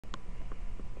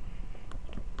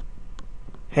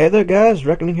Hey there guys,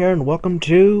 Reckoning here, and welcome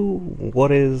to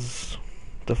what is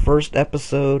the first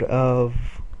episode of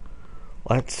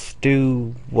Let's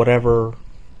Do Whatever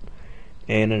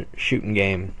in a shooting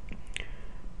game.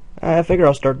 I figure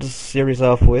I'll start this series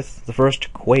off with the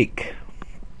first Quake.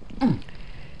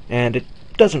 And it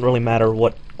doesn't really matter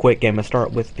what Quake game I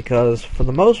start with, because for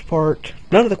the most part,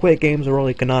 none of the Quake games are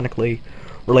really canonically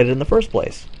related in the first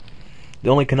place. The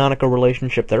only canonical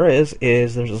relationship there is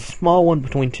there's a small one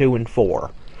between 2 and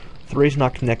 4. 3's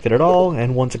not connected at all,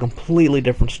 and 1's a completely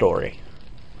different story.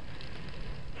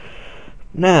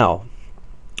 Now,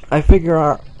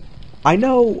 I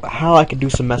know how I can do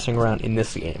some messing around in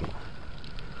this game.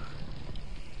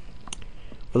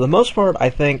 For the most part, I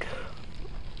think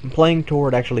playing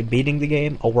toward actually beating the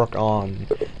game, I'll work on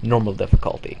normal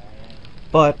difficulty.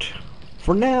 But,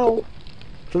 for now,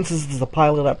 since this is a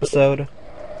pilot episode,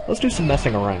 let's do some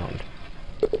messing around.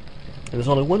 And there's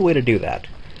only one way to do that.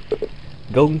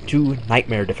 Go to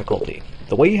Nightmare difficulty.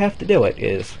 The way you have to do it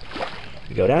is,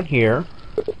 you go down here,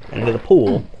 and into the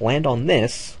pool, land on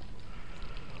this,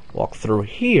 walk through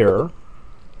here,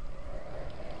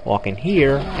 walk in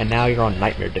here, and now you're on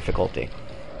Nightmare difficulty.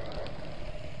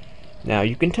 Now,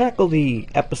 you can tackle the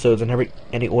episodes in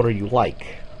any order you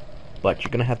like, but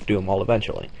you're going to have to do them all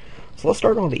eventually. So let's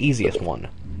start on the easiest one,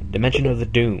 Dimension of the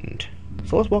Doomed.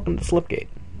 So let's walk into the Slipgate.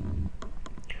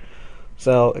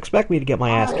 So, expect me to get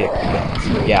my ass kicked,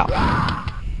 because, yeah.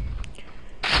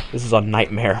 This is on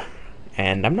Nightmare,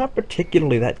 and I'm not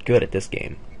particularly that good at this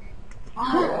game. But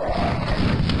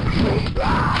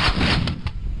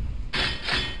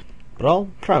I'll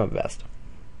try my best.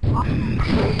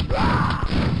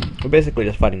 We're basically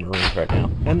just fighting Marines right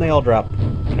now, and they all drop,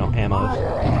 ammos.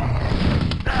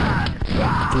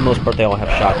 For the most part, they all have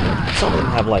shotguns. Some of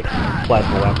them have, like,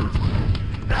 plasma weapons,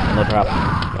 and they'll drop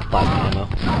plasma ammo.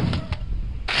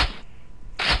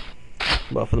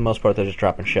 But for the most part, they're just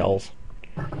dropping shells.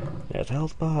 There's a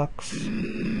health box.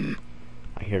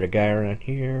 I hear the guy around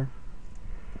here.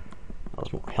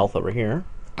 There's more health over here.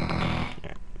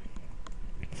 Right.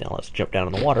 So now let's jump down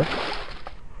in the water.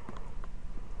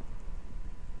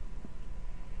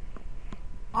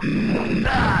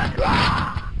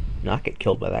 Not get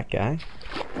killed by that guy.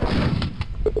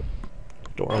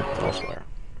 Door opens elsewhere.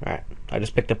 Alright, I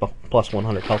just picked up a plus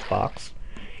 100 health box.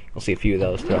 You'll see a few of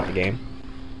those throughout the game.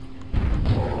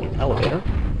 An elevator.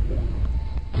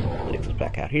 Takes us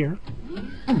back out here.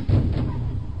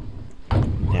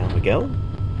 Down we go.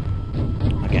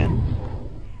 Again.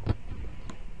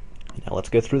 Now let's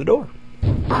go through the door.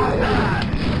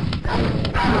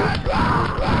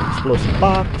 Explosive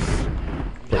box.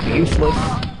 Completely useless.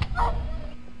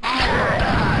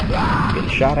 Getting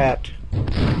shot at.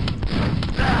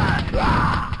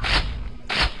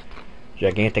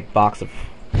 Gigantic box of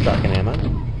shotgun ammo.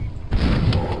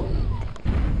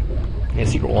 And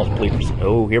secret walls bleed for some.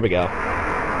 Oh, here we go.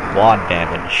 Quad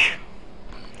damage.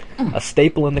 A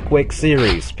staple in the Quake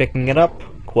series. Picking it up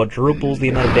quadruples the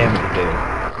amount of damage it do.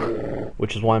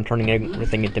 Which is why I'm turning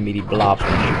everything into meaty blobs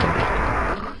when I shoot them.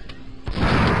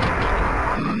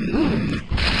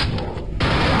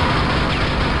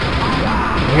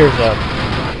 Here's a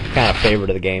kind of favorite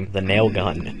of the game, the nail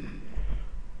gun.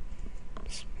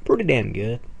 It's pretty damn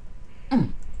good. The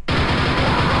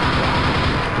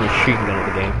machine gun of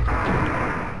the game.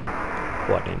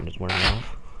 Quad damage is wearing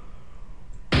off.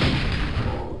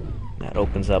 That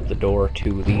opens up the door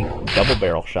to the double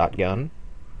barrel shotgun.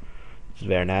 This is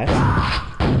very nice.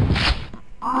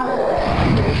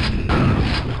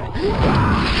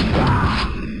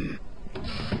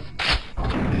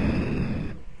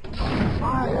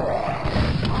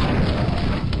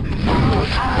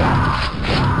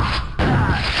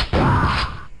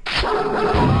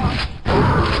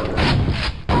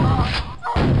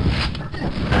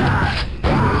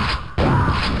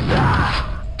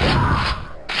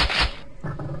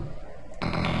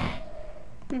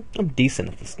 I'm decent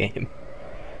at this game.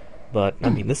 But, I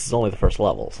mean, this is only the first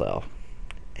level, so...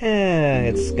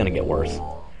 it's gonna get worse.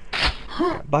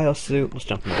 Biosuit, let's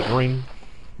jump into the green.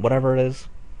 Whatever it is.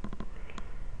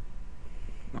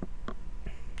 Go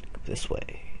this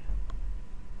way.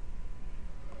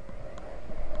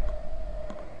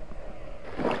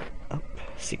 Up,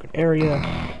 secret area,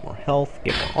 get more health,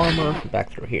 get more armor,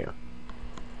 back through here.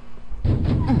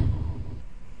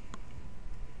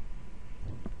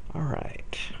 Alright.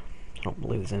 I don't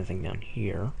believe there's anything down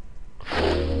here.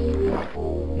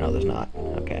 No, there's not.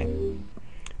 Okay.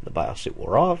 The biosuit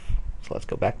wore off, so let's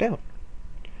go back down.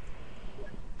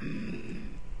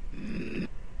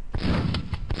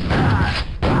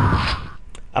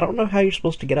 I don't know how you're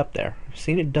supposed to get up there. I've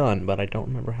seen it done, but I don't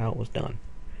remember how it was done.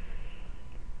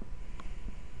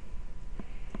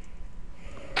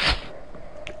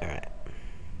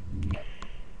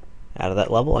 Out of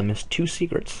that level, I missed 2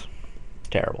 secrets. It's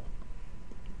terrible.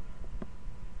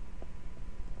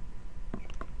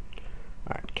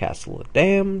 Alright, Castle of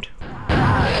Damned.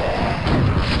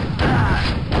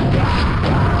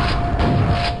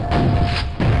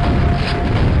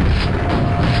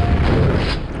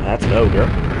 That's an ogre,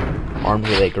 armed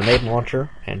with a grenade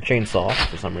launcher and chainsaw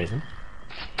for some reason.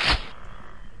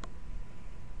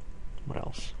 What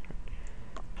else?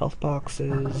 Health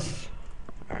boxes.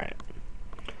 Alright.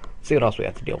 Let's see what else we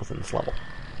have to deal with in this level.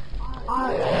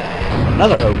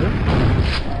 Another ogre.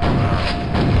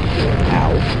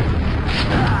 Ow.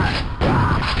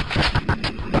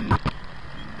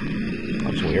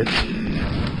 That's weird.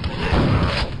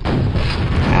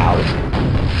 Ow.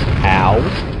 Ow.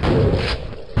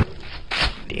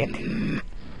 Dick.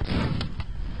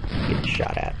 Getting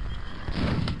shot at.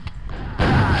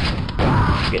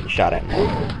 Getting shot at.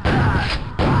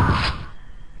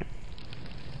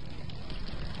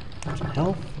 Some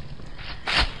health.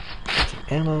 Some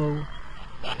ammo.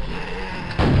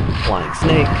 Flying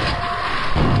snake.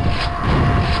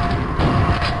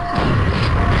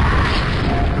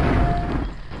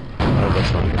 Oh, they're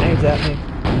throwing grenades at me.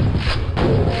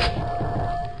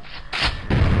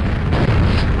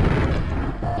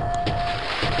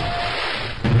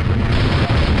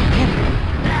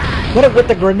 Hit it with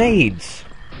the grenades!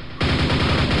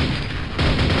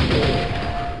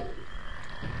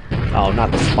 Oh,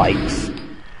 not the spikes.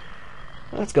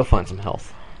 Let's go find some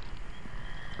health.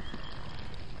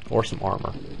 Or some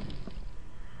armor.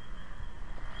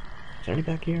 Is there any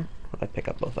back here? Or did I pick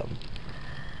up both of them?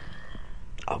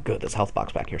 Oh good, there's a health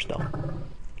box back here still.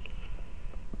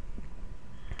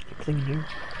 Anything in here?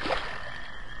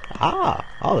 Ah!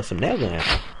 Oh, there's some nail gun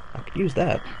ammo. I could use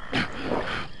that.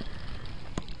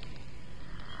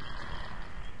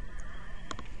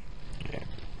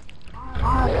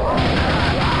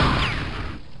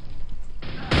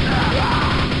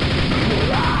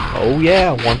 Oh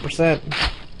yeah, 1%.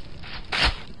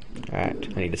 Alright,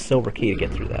 I need a silver key to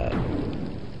get through that.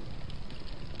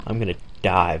 I'm gonna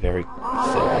die very soon.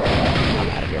 I'm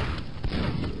out of here.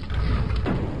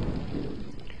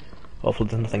 Hopefully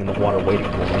there's nothing in the water waiting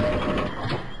for me.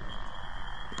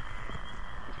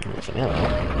 There's some ammo.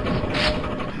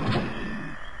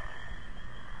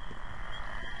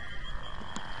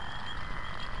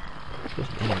 There's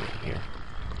an enemy in here.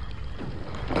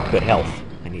 Good health.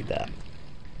 I need that.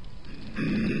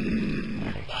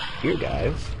 Alright, here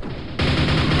guys. I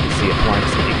see a flying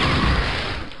snake.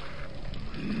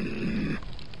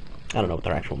 I don't know what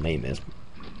their actual name is.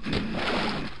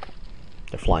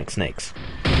 They're flying snakes.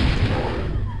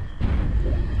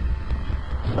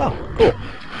 Oh, cool.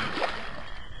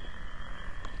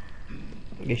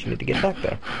 I guess you need to get back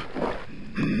there.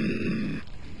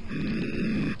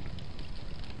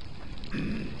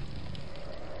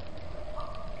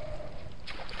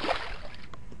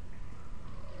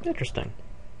 Interesting.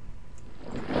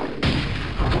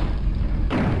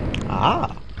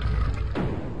 Ah!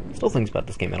 Still things about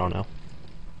this game I don't know.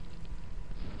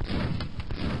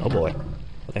 Oh boy.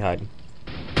 What are they hiding?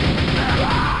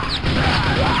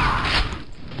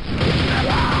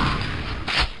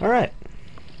 Alright.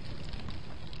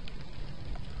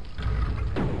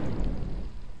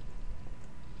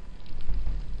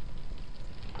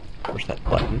 Push that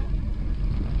button.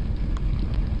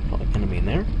 Probably enemy in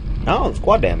there. Oh, it's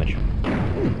squad damage. I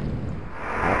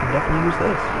can definitely use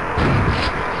this.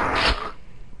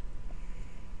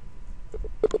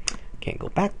 Can't go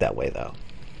back that way though.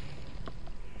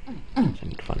 So I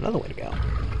need to find another way to go.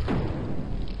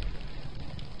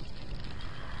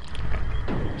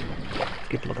 Let's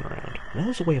keep looking around. Now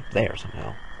there's a way up there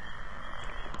somehow.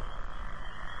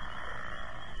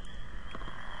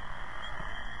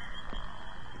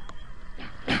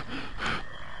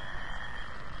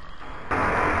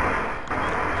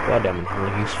 Squad damage is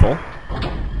really useful.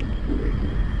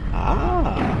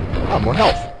 Ah! Oh, more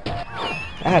health.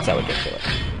 That's how we get to it.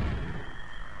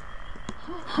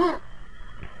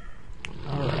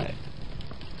 Alright.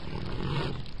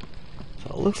 So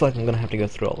it looks like I'm going to have to go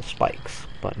through all the spikes.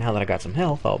 But now that I got some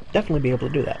health, I'll definitely be able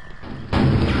to do that.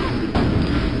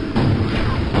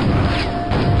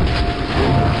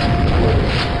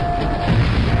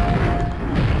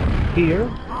 Here.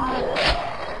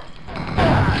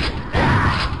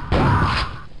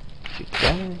 Shoot the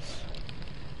guys.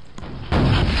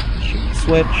 Shoot the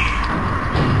switch.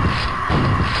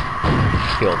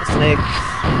 Kill the snakes.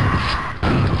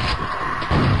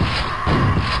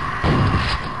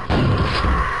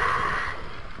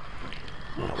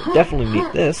 Now we'll definitely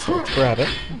need this, so let's grab it.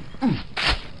 And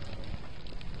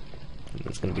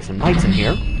there's going to be some knights in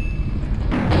here.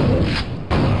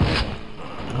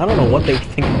 I don't know what they were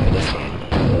thinking for this game.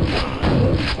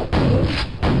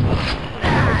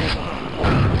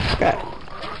 Okay.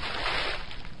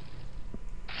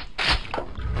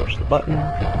 Push the button.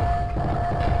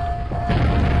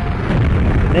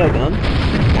 Nail gun.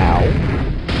 Ow.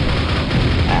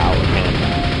 Ow, man.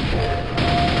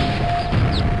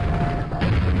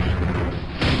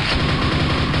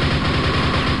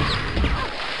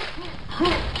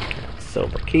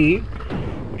 Silver key,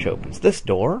 which opens this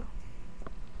door.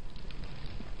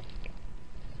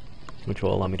 Which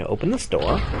will allow me to open this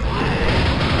door.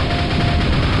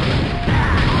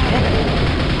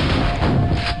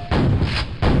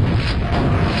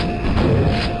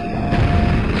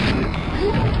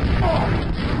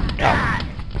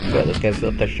 Good, this guy's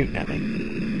up there shooting at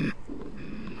me.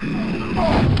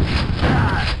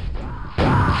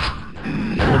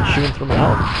 It's shooting through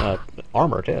my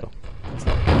armor, too.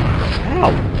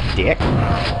 Ow, dick.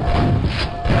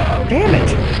 Damn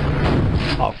it!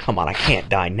 Oh, come on, I can't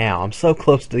die now. I'm so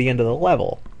close to the end of the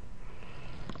level.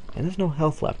 And there's no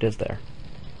health left, is there?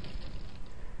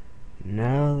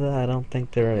 No, I don't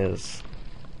think there is.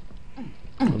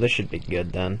 Well, this should be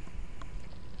good, then.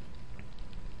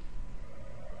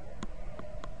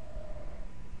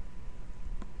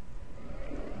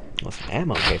 Well, some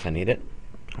ammo in case I need it.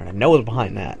 Alright, I know what's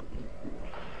behind that.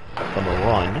 I'm gonna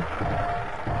run.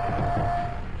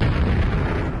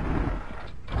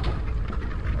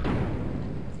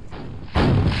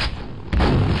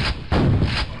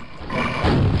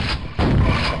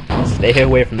 Stay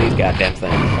away from these goddamn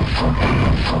things.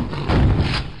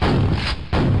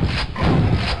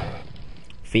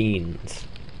 Fiends.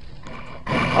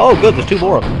 Oh, good, there's 2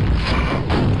 more of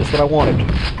them. Just what I wanted.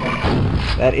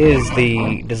 That is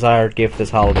the desired gift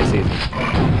this holiday season.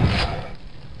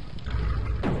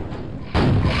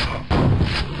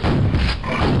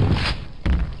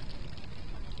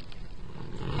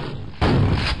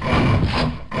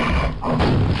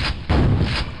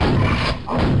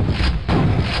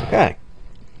 Okay.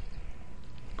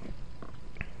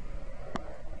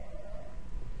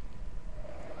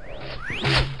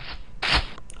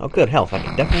 Oh, good health. I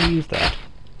can definitely use that.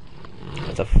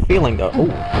 There's a feeling though. Oh,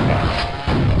 okay.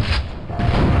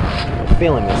 There's a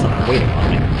feeling there's something waiting on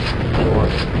me. Or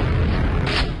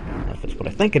if it's what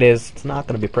I think it is, it's not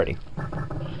going to be pretty.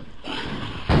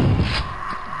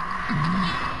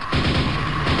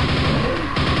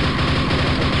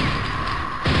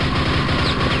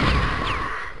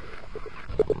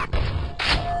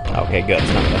 Okay, good.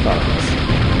 It's not what I thought it was.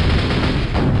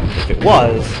 If it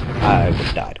was, I would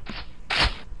have died.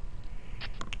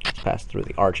 Let's pass through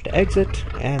the arch to exit,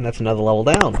 and that's another level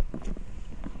down.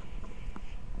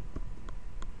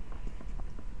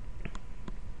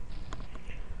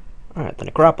 Alright, the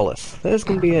Necropolis. This is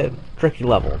going to be a tricky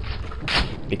level,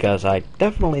 because I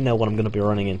definitely know what I'm going to be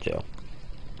running into.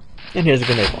 And here's a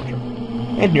grenade launcher.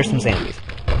 And here's some zombies.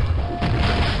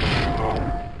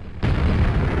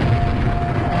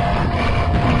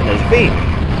 And there's a fiend.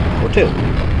 Or 2.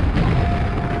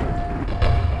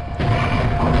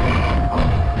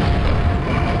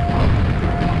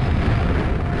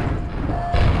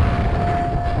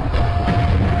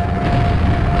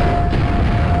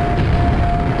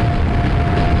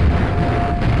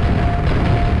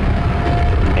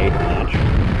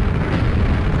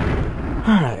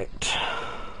 Alright.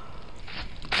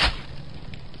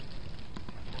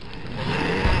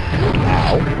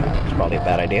 Ow. That's probably a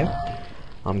bad idea.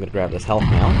 I'm gonna grab this health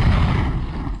now.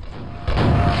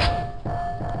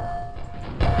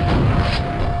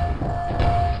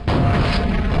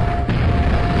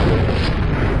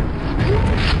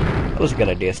 That was a good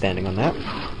idea, standing on that.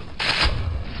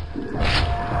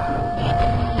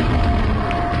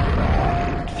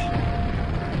 Right.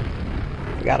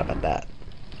 Forgot about that.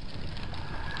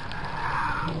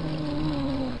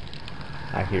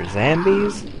 I hear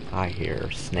zombies. I hear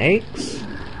snakes.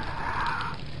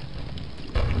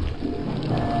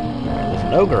 There's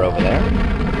an ogre over there.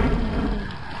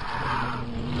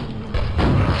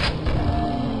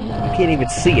 You can't even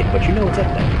see it, but you know it's up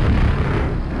there.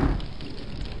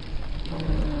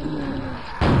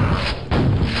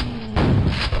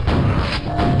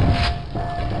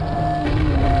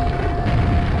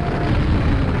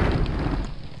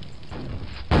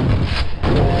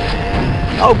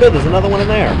 Oh good, there's another one in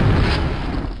there.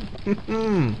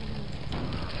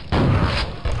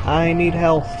 I need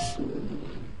health.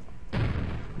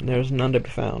 There's none to be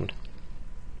found.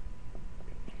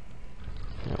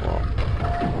 Oh, well.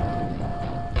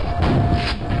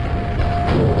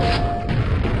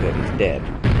 Good, he's dead.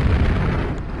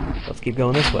 Let's keep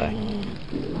going this way.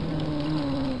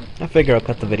 I figure I'll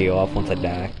cut the video off once I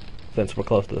die, since we're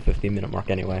close to the 15-minute mark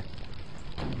anyway.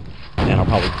 I'll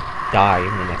probably die in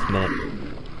the next minute.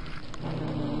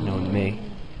 Knowing me.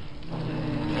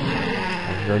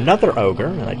 I hear another ogre,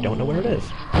 and I don't know where it is.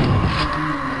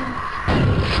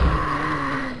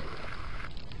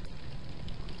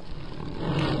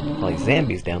 Like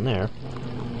zombies down there.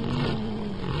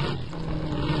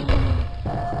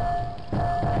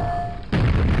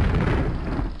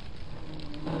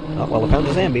 Oh, well, I found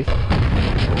the zombies.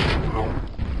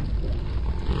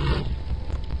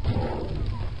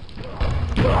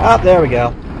 Oh, there we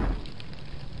go.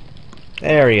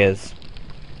 There he is.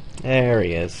 There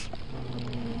he is.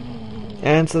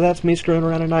 And so that's me screwing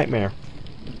around a nightmare.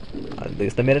 At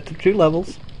least I made it to 2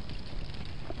 levels.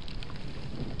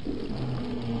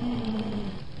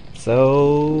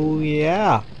 So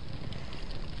yeah,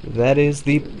 that is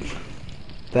the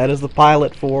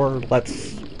pilot for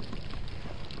Let's.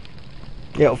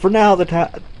 You know, for now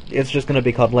it's just gonna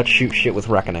be called Let's Shoot Shit with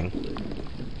Reckoning.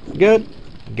 Good,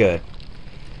 good.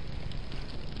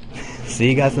 See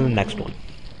you guys in the next one.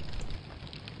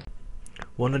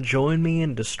 Want to join me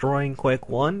in destroying Quake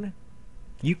 1?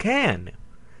 You can.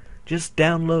 Just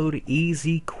download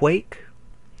Easy Quake.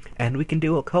 And we can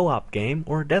do a co-op game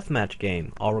or a deathmatch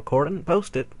game. I'll record it and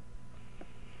post it.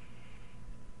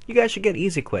 You guys should get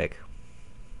Easy Quake.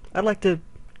 I'd like to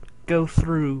go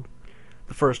through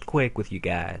the first Quake with you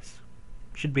guys.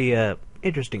 Should be a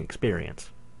interesting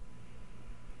experience.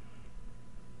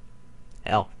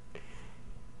 Hell,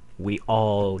 we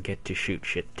all get to shoot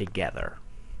shit together.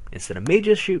 Instead of me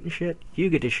just shooting shit, you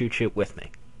get to shoot shit with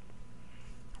me.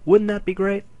 Wouldn't that be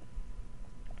great?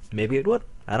 Maybe it would.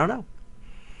 I don't know.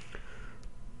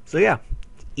 So yeah,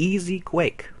 Easy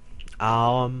Quake.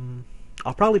 I'll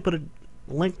probably put a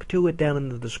link to it down in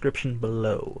the description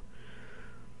below.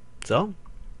 So,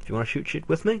 if you want to shoot shit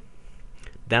with me,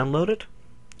 download it.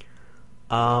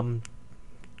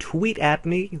 Tweet at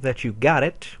me that you got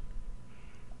it.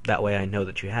 That way I know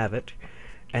that you have it.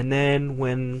 And then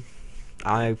when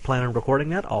I plan on recording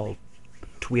that, I'll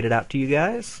tweet it out to you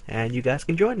guys, and you guys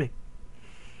can join me.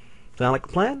 Sound like a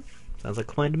plan? Sounds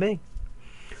like a plan to me.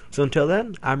 So until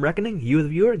then, I'm Reckoning, you the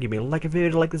viewer. Give me a like if you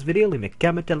like this video, leave me a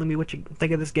comment telling me what you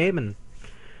think of this game and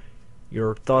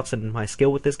your thoughts and my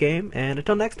skill with this game, and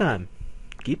until next time,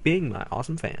 keep being my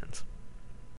awesome fans.